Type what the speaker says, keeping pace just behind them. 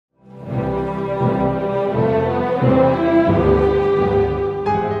Yeah,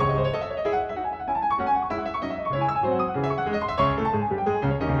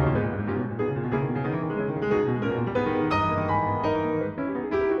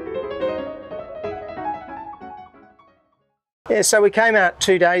 so we came out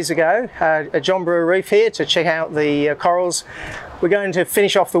 2 days ago at John Brewer Reef here to check out the corals. We're going to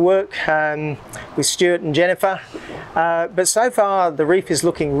finish off the work with Stuart and Jennifer, but so far the reef is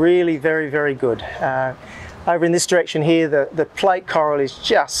looking really very good. Over in this direction here, the plate coral is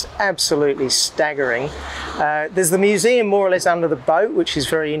just absolutely staggering. There's the museum more or less under the boat, which is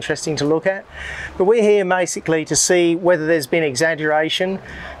very interesting to look at. But we're here basically to see whether there's been exaggeration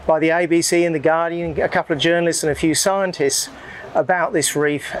by the ABC and the Guardian, a couple of journalists and a few scientists about this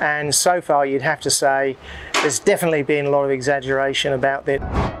reef, and so far you'd have to say there's definitely been a lot of exaggeration about it.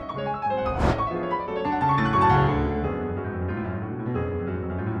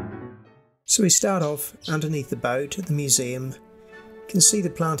 So we start off underneath the boat at the museum. You can see the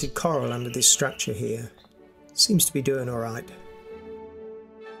planted coral under this structure here. Seems to be doing alright.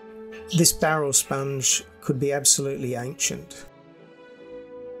 This barrel sponge could be absolutely ancient.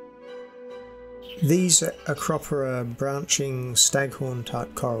 These Acropora branching staghorn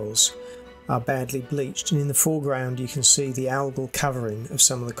type corals are badly bleached, and in the foreground you can see the algal covering of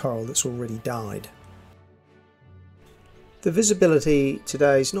some of the coral that's already died. The visibility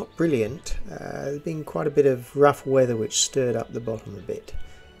today is not brilliant. There's been quite a bit of rough weather which stirred up the bottom a bit,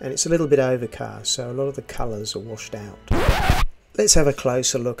 and it's a little bit overcast, so a lot of the colours are washed out. Let's have a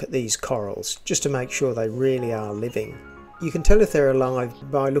closer look at these corals just to make sure they really are living. You can tell if they're alive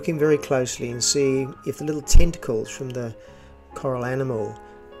by looking very closely and see if the little tentacles from the coral animal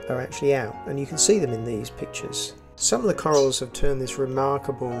are actually out, and you can see them in these pictures. Some of the corals have turned this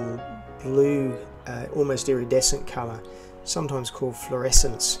remarkable blue, almost iridescent colour, sometimes called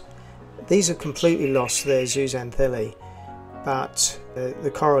fluorescence. These have completely lost their zooxanthellae, but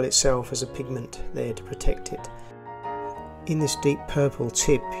the coral itself has a pigment there to protect it. In this deep purple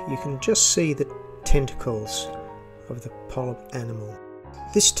tip you can just see the tentacles of the polyp animal.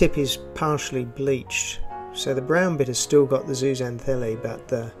 This tip is partially bleached, so the brown bit has still got the zooxanthellae, but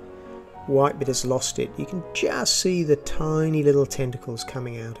the white bit has lost it. You can just see the tiny little tentacles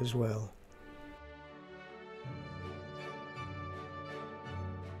coming out as well.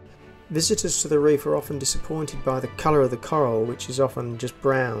 Visitors to the reef are often disappointed by the colour of the coral, which is often just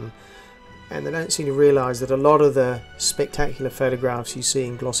brown, and they don't seem to realise that a lot of the spectacular photographs you see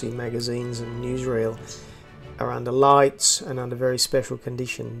in glossy magazines and newsreel are under lights and under very special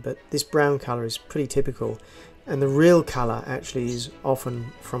condition, but this brown colour is pretty typical, and the real colour actually is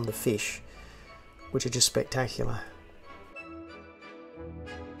often from the fish, which are just spectacular.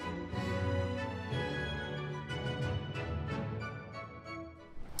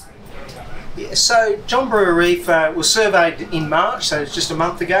 Yeah, so John Brewer Reef was surveyed in March, so it's just a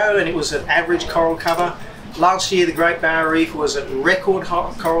month ago, and it was at average coral cover. Last year the Great Barrier Reef was at record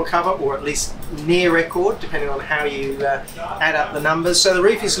coral cover, or at least near record, depending on how you add up the numbers. So the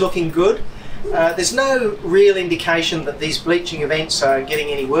reef is looking good. There's no real indication that these bleaching events are getting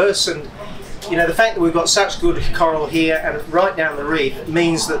any worse, and you know, the fact that we've got such good coral here and right down the reef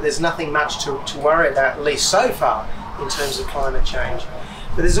means that there's nothing much to worry about, at least so far, in terms of climate change.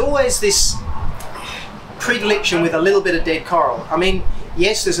 But there's always this predilection with a little bit of dead coral. I mean,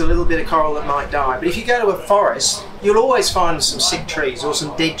 yes, there's a little bit of coral that might die, but if you go to a forest, you'll always find some sick trees or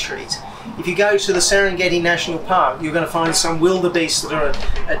some dead trees. If you go to the Serengeti National Park, you're going to find some wildebeest that are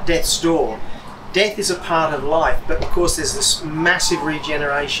at death's door. Death is a part of life, but of course there's this massive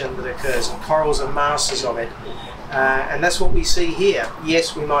regeneration that occurs, and corals are masters of it. And that's what we see here.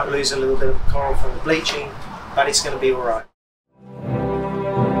 Yes, we might lose a little bit of coral from the bleaching, but it's going to be all right.